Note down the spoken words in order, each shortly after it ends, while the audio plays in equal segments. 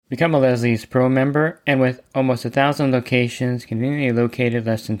Become a Leslie's Pro member, and with almost 1,000 locations conveniently located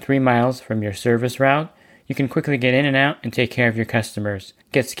less than 3 miles from your service route, you can quickly get in and out and take care of your customers.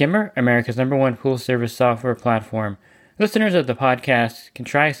 Get Skimmer, America's #1 pool service software platform. Listeners of the podcast can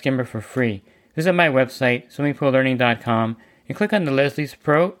try Skimmer for free. Visit my website, swimmingpoollearning.com, and click on the Leslie's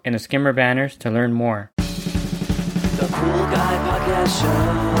Pro and the Skimmer banners to learn more. The Pool Guy Podcast Show.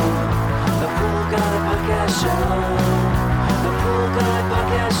 The Pool Guy Podcast Show. The Pool Guy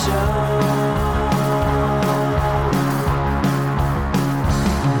Podcast Show.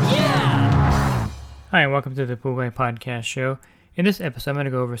 Yeah! Hi, and welcome to the Pool Guy Podcast Show. In this episode, I'm going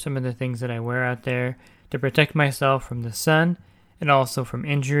to go over some of the things that I wear out there to protect myself from the sun and also from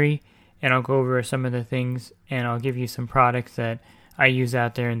injury. And I'll go over some of the things and I'll give you some products that I use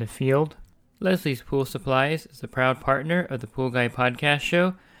out there in the field. Leslie's Pool Supplies is a proud partner of the Pool Guy Podcast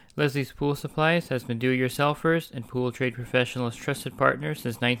Show. Leslie's Pool Supplies has been do-it-yourselfers and pool trade professionals' trusted partner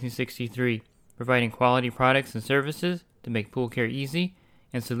since 1963, providing quality products and services to make pool care easy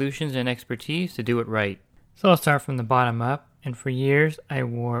and solutions and expertise to do it right. So I'll start from the bottom up, and for years I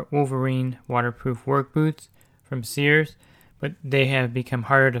wore Wolverine waterproof work boots from Sears, but they have become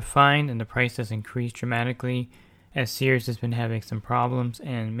harder to find and the price has increased dramatically as Sears has been having some problems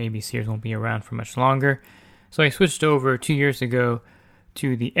and maybe Sears won't be around for much longer. So I switched over 2 years ago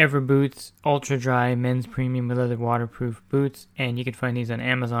to the Everboots Ultra Dry Men's Premium Leather Waterproof Boots, and you can find these on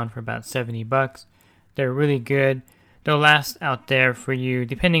Amazon for about $70. They're really good. They'll last out there for you,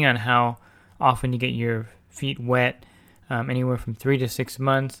 depending on how often you get your feet wet, anywhere from 3 to 6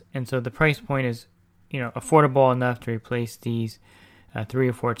 months, and so the price point is affordable enough to replace these 3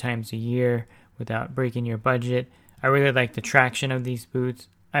 or 4 times a year without breaking your budget. I really like the traction of these boots.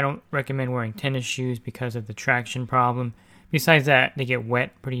 I don't recommend wearing tennis shoes because of the traction problem. Besides that, they get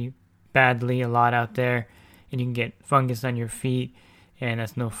wet pretty badly a lot out there, and you can get fungus on your feet, and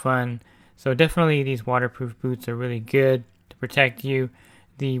that's no fun. So definitely these waterproof boots are really good to protect you.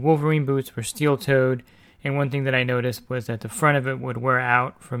 The Wolverine boots were steel-toed, and one thing that I noticed was that the front of it would wear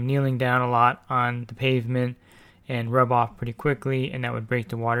out from kneeling down a lot on the pavement and rub off pretty quickly, and that would break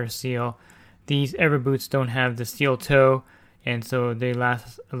the water seal. These Everboots don't have the steel toe, and so they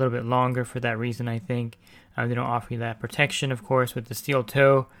last a little bit longer for that reason, I think. They don't offer you that protection, of course, with the steel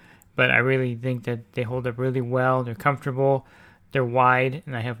toe, but I really think that they hold up really well. They're comfortable, they're wide,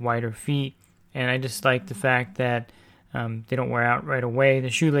 and I have wider feet, and I just like the fact that they don't wear out right away. The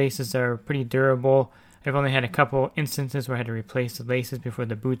shoelaces are pretty durable. I've only had a couple instances where I had to replace the laces before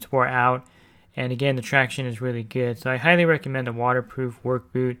the boots wore out, and again, the traction is really good. So I highly recommend a waterproof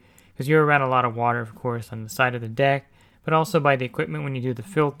work boot because you're around a lot of water, of course, on the side of the deck, but also by the equipment when you do the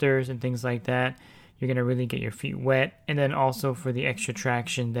filters and things like that. You're going to really get your feet wet, and then also for the extra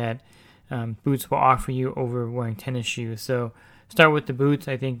traction that boots will offer you over wearing tennis shoes. So start with the boots.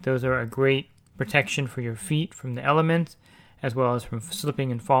 I think those are a great protection for your feet from the elements as well as from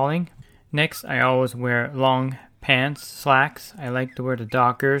slipping and falling. Next, I always wear long pants, slacks. I like to wear the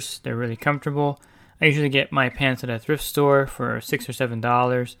Dockers. They're really comfortable. I usually get my pants at a thrift store for $6 or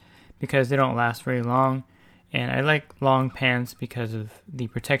 $7 because they don't last very long. And I like long pants because of the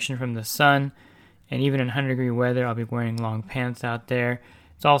protection from the sun. And even in 100-degree weather, I'll be wearing long pants out there.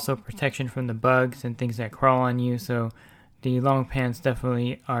 It's also protection from the bugs and things that crawl on you. So the long pants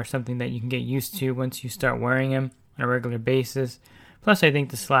definitely are something that you can get used to once you start wearing them on a regular basis. Plus, I think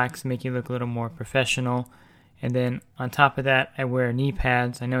the slacks make you look a little more professional. And then on top of that, I wear knee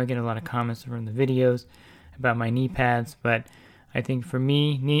pads. I know I get a lot of comments from the videos about my knee pads, but I think for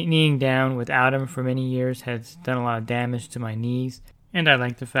me, kneeing down without them for many years has done a lot of damage to my knees. And I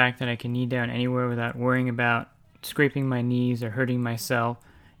like the fact that I can knee down anywhere without worrying about scraping my knees or hurting myself.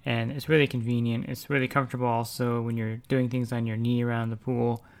 And it's really convenient. It's really comfortable also when you're doing things on your knee around the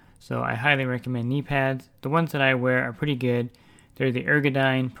pool. So I highly recommend knee pads. The ones that I wear are pretty good. They're the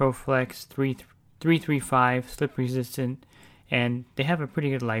Ergodyne ProFlex 335 slip resistant, and they have a pretty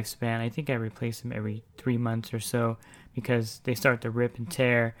good lifespan. I think I replace them every 3 months or so because they start to rip and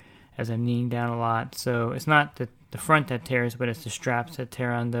tear as I'm kneeling down a lot. So it's not the front that tears, but it's the straps that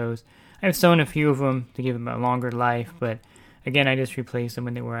tear on those. I've sewn a few of them to give them a longer life, but again, I just replace them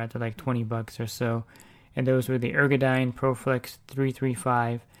when they wear out to like $20 or so. And those were the Ergodyne ProFlex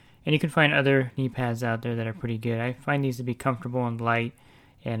 335. And you can find other knee pads out there that are pretty good. I find these to be comfortable and light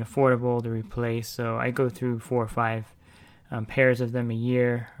and affordable to replace. So I go through 4 or 5 pairs of them a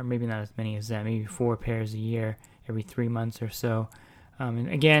year, or maybe not as many as that, maybe 4 pairs a year every 3 months or so. And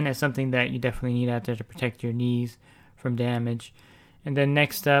again, it's something that you definitely need out there to protect your knees from damage. And then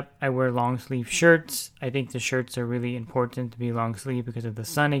next up, I wear long sleeve shirts. I think the shirts are really important to be long sleeve because of the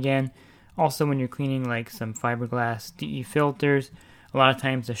sun again. Also, when you're cleaning like some fiberglass DE filters, A lot of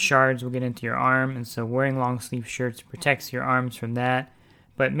times the shards will get into your arm, and so wearing long sleeve shirts protects your arms from that.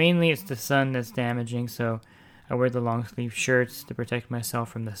 But mainly it's the sun that's damaging, so I wear the long sleeve shirts to protect myself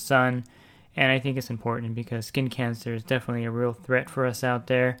from the sun. And I think it's important because skin cancer is definitely a real threat for us out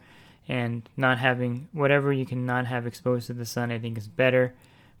there. And not having whatever you can not have exposed to the sun, I think is better.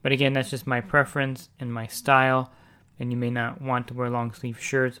 But again, that's just my preference and my style. And you may not want to wear long sleeve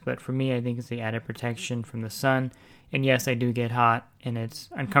shirts, but for me, I think it's the added protection from the sun. And yes, I do get hot and it's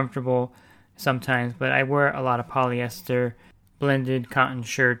uncomfortable sometimes, but I wear a lot of polyester blended cotton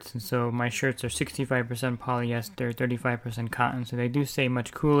shirts, and so my shirts are 65% polyester, 35% cotton, so they do stay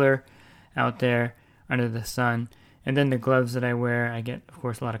much cooler out there under the sun. And then the gloves that I wear, I get, of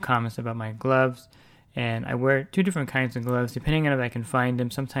course, a lot of comments about my gloves, and I wear two different kinds of gloves, depending on if I can find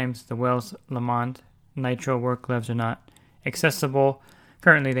them. Sometimes the Wells Lamont Nitro work gloves are not accessible.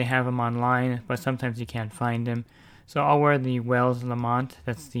 Currently, they have them online, but sometimes you can't find them. So I'll wear the Wells Lamont,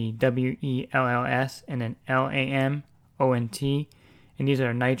 that's the WELLS, and then LAMONT, and these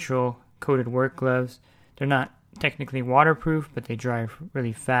are nitrile coated work gloves. They're not technically waterproof, but they dry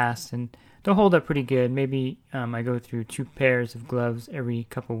really fast, and they'll hold up pretty good. Maybe I go through 2 pairs of gloves every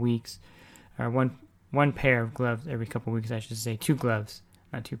couple weeks, or one pair of gloves every couple weeks, I should say. 2 gloves,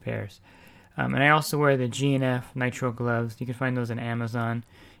 not 2 pairs. And I also wear the G&F nitrile gloves. You can find those on Amazon.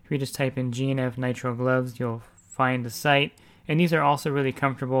 If you just type in G&F nitrile gloves, you'll find the site. And these are also really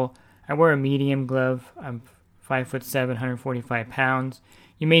comfortable. I wear a medium glove. I'm 5'7", 145 pounds.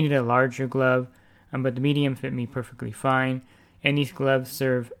 You may need a larger glove, but the medium fit me perfectly fine. And these gloves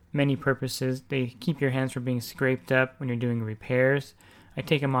serve many purposes. They keep your hands from being scraped up when you're doing repairs. I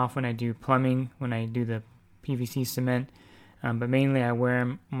take them off when I do plumbing, when I do the PVC cement. But mainly I wear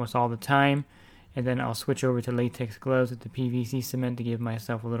them almost all the time, and then I'll switch over to latex gloves with the PVC cement to give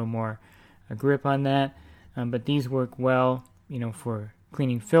myself a little more grip on that. But these work well, for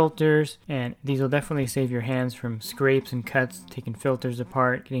cleaning filters, and these will definitely save your hands from scrapes and cuts, taking filters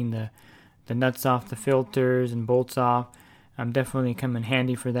apart, getting the nuts off the filters and bolts off. Definitely come in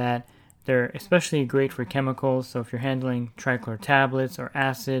handy for that. They're especially great for chemicals, so if you're handling trichlor tablets or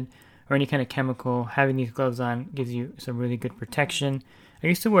acid, or any kind of chemical, having these gloves on gives you some really good protection. I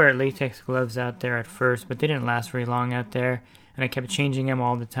used to wear latex gloves out there at first, but they didn't last very long out there, and I kept changing them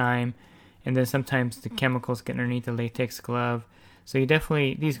all the time. And then sometimes the chemicals get underneath the latex glove. So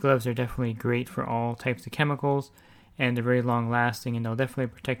these gloves are definitely great for all types of chemicals, and they're very long lasting, and they'll definitely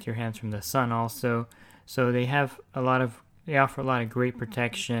protect your hands from the sun also. So they offer a lot of great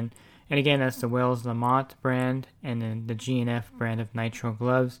protection. And again, that's the Wells Lamont brand, and then the G&F brand of nitrile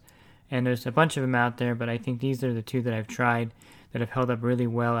gloves. And there's a bunch of them out there, but I think these are the 2 that I've tried that have held up really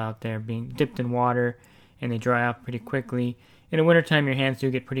well out there, being dipped in water, and they dry out pretty quickly. In the wintertime, your hands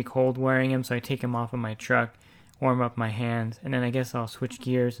do get pretty cold wearing them, so I take them off of my truck, warm up my hands, and then I guess I'll switch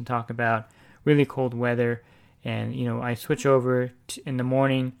gears and talk about really cold weather. And, I switch over in the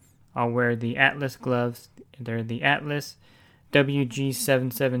morning. I'll wear the Atlas gloves. They're the Atlas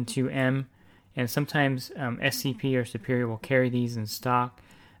WG772M, and sometimes SCP or Superior will carry these in stock.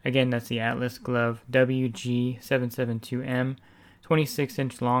 Again, that's the Atlas glove, WG772M,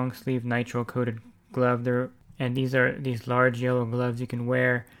 26-inch long sleeve nitrile coated glove. And these are these large yellow gloves you can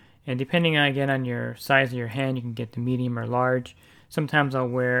wear. And depending on your size of your hand, you can get the medium or large. Sometimes I'll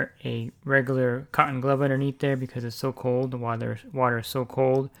wear a regular cotton glove underneath there because it's so cold. The water is so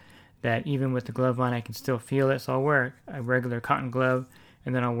cold that even with the glove on, I can still feel it. So I'll wear a regular cotton glove,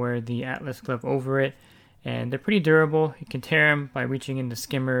 and then I'll wear the Atlas glove over it. And they're pretty durable. You can tear them by reaching into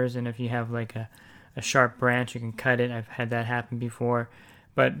skimmers, and if you have like a sharp branch, you can cut it. I've had that happen before.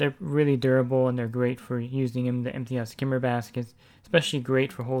 But they're really durable, and they're great for using them to empty out skimmer baskets, especially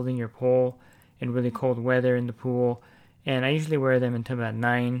great for holding your pole in really cold weather in the pool. And I usually wear them until about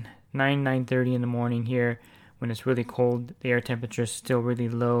 9:30 in the morning here when it's really cold. The air temperature is still really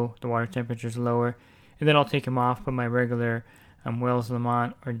low. The water temperature is lower. And then I'll take them off, put my regular Wells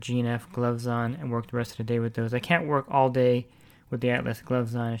Lamont or G&F gloves on, and work the rest of the day with those. I can't work all day with the Atlas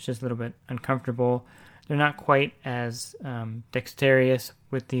gloves on. It's just a little bit uncomfortable. They're not quite as dexterous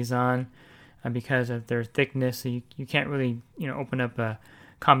with these on because of their thickness. So you can't really open up a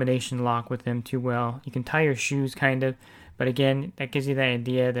combination lock with them too well. You can tie your shoes kind of, but again, that gives you the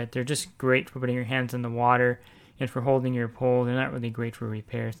idea that they're just great for putting your hands in the water and for holding your pole. They're not really great for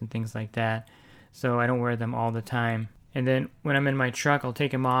repairs and things like that. So I don't wear them all the time. And then when I'm in my truck, I'll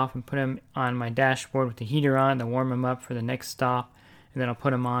take them off and put them on my dashboard with the heater on to warm them up for the next stop. And then I'll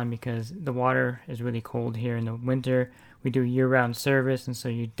put them on because the water is really cold here in the winter. We do year-round service, and so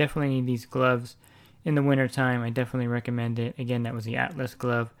you definitely need these gloves in the winter time. I definitely recommend it. Again, that was the Atlas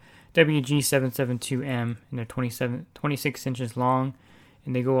glove, WG772M, and they're 26 inches long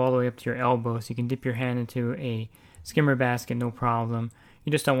and they go all the way up to your elbow, so you can dip your hand into a skimmer basket, no problem.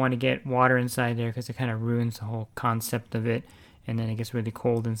 You just don't want to get water inside there because it kind of ruins the whole concept of it, and then it gets really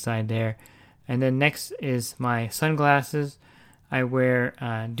cold inside there. And then next is my sunglasses. I wear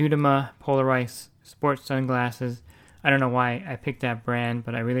Duduma polarized sports sunglasses. I don't know why I picked that brand,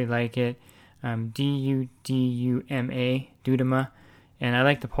 but I really like it. Duduma, Duduma. And I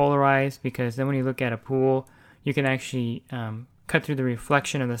like the polarized because then when you look at a pool, you can actually cut through the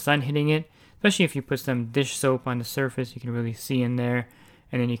reflection of the sun hitting it. Especially if you put some dish soap on the surface, you can really see in there.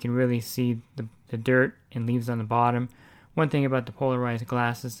 And then you can really see the dirt and leaves on the bottom. One thing about the polarized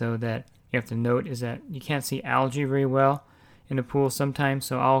glasses, though, that you have to note is that you can't see algae very well in the pool sometimes.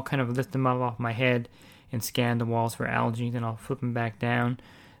 So I'll kind of lift them up off my head and scan the walls for algae. Then I'll flip them back down.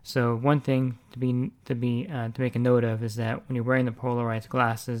 So one thing to make a note of is that when you're wearing the polarized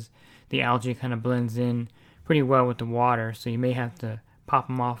glasses, the algae kind of blends in pretty well with the water. So you may have to pop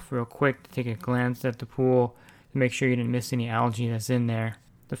them off real quick to take a glance at the pool to make sure you didn't miss any algae that's in there.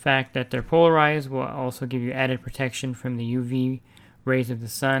 The fact that they're polarized will also give you added protection from the UV rays of the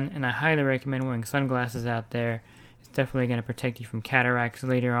sun, and I highly recommend wearing sunglasses out there. It's definitely going to protect you from cataracts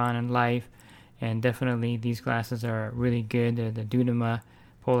later on in life, and definitely these glasses are really good. They're the Duduma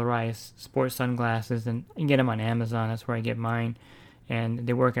polarized sports sunglasses, and you can get them on Amazon. That's where I get mine, and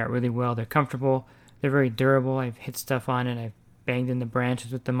they work out really well. They're comfortable. They're very durable. I've hit stuff on it. I've banged in the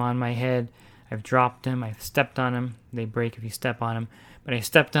branches with them on my head. I've dropped them. I've stepped on them. They break if you step on them. But I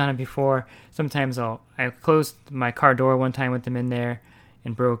stepped on them before. Sometimes I closed my car door one time with them in there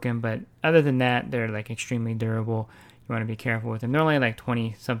and broke them. But other than that, they're like extremely durable. You want to be careful with them. They're only like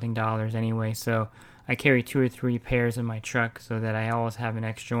 $20-something anyway. So I carry 2 or 3 pairs in my truck so that I always have an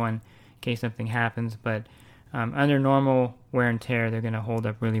extra one in case something happens. But under normal wear and tear, they're going to hold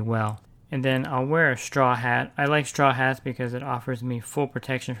up really well. And then I'll wear a straw hat. I like straw hats because it offers me full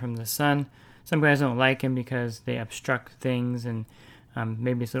protection from the sun. Some guys don't like them because they obstruct things and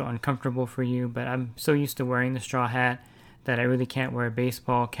maybe it's a little uncomfortable for you, but I'm so used to wearing the straw hat that I really can't wear a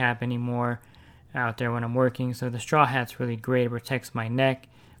baseball cap anymore out there when I'm working. So the straw hat's really great. It protects my neck,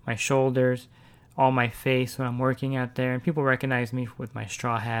 my shoulders, all my face when I'm working out there. And people recognize me with my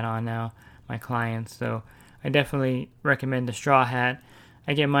straw hat on now, my clients. So I definitely recommend the straw hat.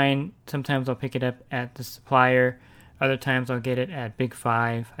 I get mine, sometimes I'll pick it up at the supplier. Other times I'll get it at Big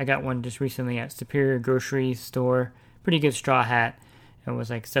 5. I got one just recently at Superior Grocery Store. Pretty good straw hat. It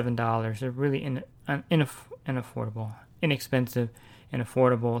was like $7. They're really inexpensive and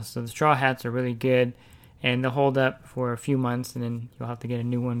affordable. So the straw hats are really good, and they'll hold up for a few months, and then you'll have to get a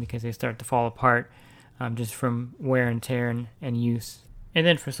new one because they start to fall apart just from wear and tear and use. And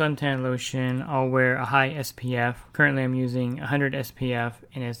then for suntan lotion, I'll wear a high SPF. Currently I'm using 100 SPF,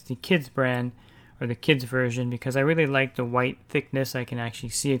 and it's the kids brand, or the kids version, because I really like the white thickness. I can actually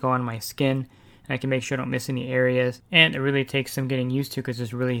see it go on my skin, and I can make sure I don't miss any areas. And it really takes some getting used to because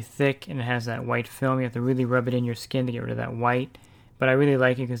it's really thick and it has that white film. You have to really rub it in your skin to get rid of that white. But I really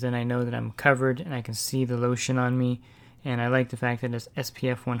like it because then I know that I'm covered and I can see the lotion on me. And I like the fact that it's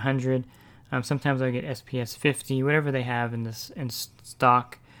SPF 100. Sometimes I'll get SPF 50, whatever they have in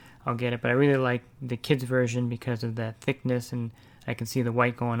stock, I'll get it. But I really like the kids version because of that thickness and I can see the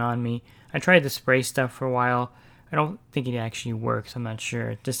white going on me. I tried the spray stuff for a while. I don't think it actually works. I'm not sure.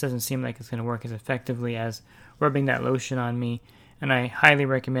 It just doesn't seem like it's going to work as effectively as rubbing that lotion on me. And I highly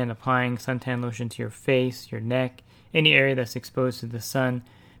recommend applying suntan lotion to your face, your neck, any area that's exposed to the sun.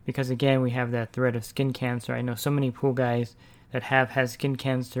 Because again, we have that threat of skin cancer. I know so many pool guys that have had skin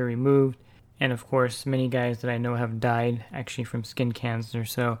cancer removed. And of course, many guys that I know have died actually from skin cancer.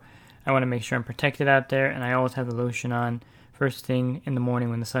 So I want to make sure I'm protected out there. And I always have the lotion on. First thing in the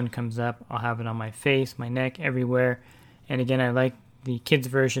morning when the sun comes up, I'll have it on my face, my neck, everywhere. And again, I like the kids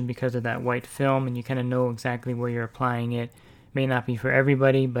version because of that white film, and you kind of know exactly where you're applying it. May not be for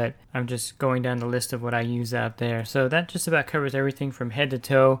everybody, but I'm just going down the list of what I use out there. So that just about covers everything from head to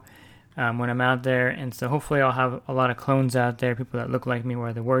toe when I'm out there. And so hopefully I'll have a lot of clones out there, people that look like me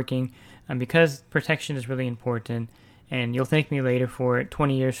while they're working. Because protection is really important, and you'll thank me later for it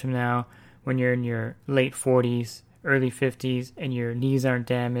 20 years from now when you're in your late 40s, early 50s, and your knees aren't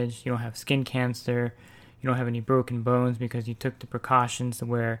damaged, you don't have skin cancer, you don't have any broken bones because you took the precautions to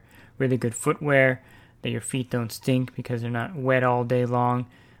wear really good footwear, that your feet don't stink because they're not wet all day long.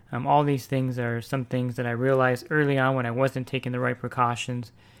 All these things are some things that I realized early on when I wasn't taking the right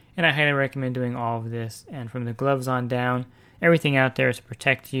precautions, and I highly recommend doing all of this. And from the gloves on down, everything out there is to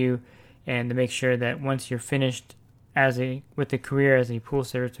protect you and to make sure that once you're finished with the career as a pool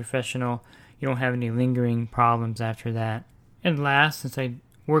service professional, you don't have any lingering problems after that. And last, since I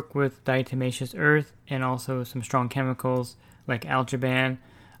work with diatomaceous earth and also some strong chemicals like Aljaban.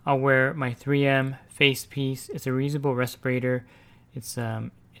 I'll wear my 3M face piece. It's a reusable respirator. It's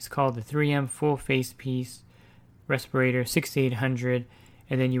called the 3M full face piece respirator 6800,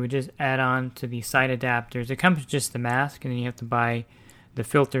 and then you would just add on to the side adapters. It comes with just the mask, and then you have to buy the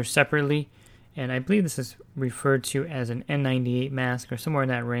filter separately. And I believe this is referred to as an N98 mask or somewhere in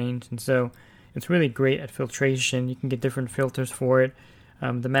that range. And so it's really great at filtration. You can get different filters for it.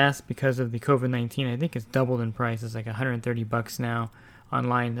 The mask, because of the COVID-19, I think it's doubled in price. It's like $130 now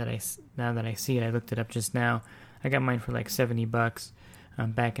online. Now that I see it, I looked it up just now. I got mine for like $70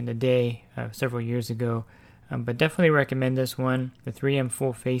 back in the day, several years ago. But definitely recommend this one, the 3M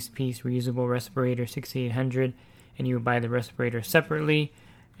full face piece reusable respirator 6800, and you would buy the respirator separately,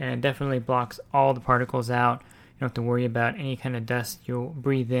 and it definitely blocks all the particles out. You don't have to worry about any kind of dust you'll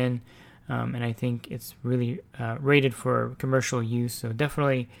breathe in. And I think it's really rated for commercial use, so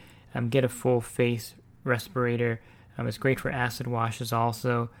definitely get a full face respirator. It's great for acid washes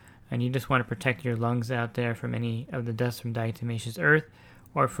also, and you just want to protect your lungs out there from any of the dust from diatomaceous earth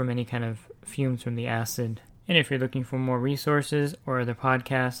or from any kind of fumes from the acid. And if you're looking for more resources or other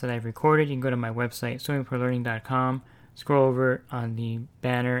podcasts that I've recorded, you can go to my website, swimmingpoollearning.com, scroll over on the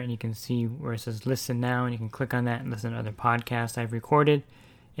banner, and you can see where it says listen now, and you can click on that and listen to other podcasts I've recorded.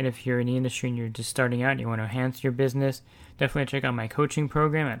 And if you're in the industry and you're just starting out and you want to enhance your business, definitely check out my coaching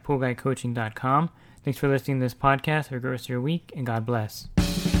program at poolguycoaching.com. Thanks for listening to this podcast. Have a great rest of your week, and God bless.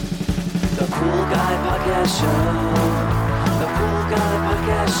 The Pool Guy Podcast Show. The Pool Guy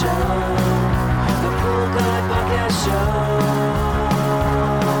Podcast Show. The Pool Guy Podcast Show.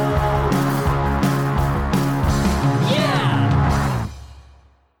 Yeah!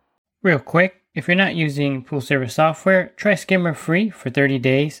 Real quick, if you're not using pool service software, try Skimmer free for 30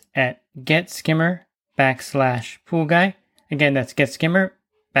 days at getskimmer.com/poolguy. Again, that's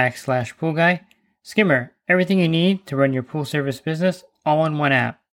getskimmer.com/poolguy. Skimmer, everything you need to run your pool service business all in one app.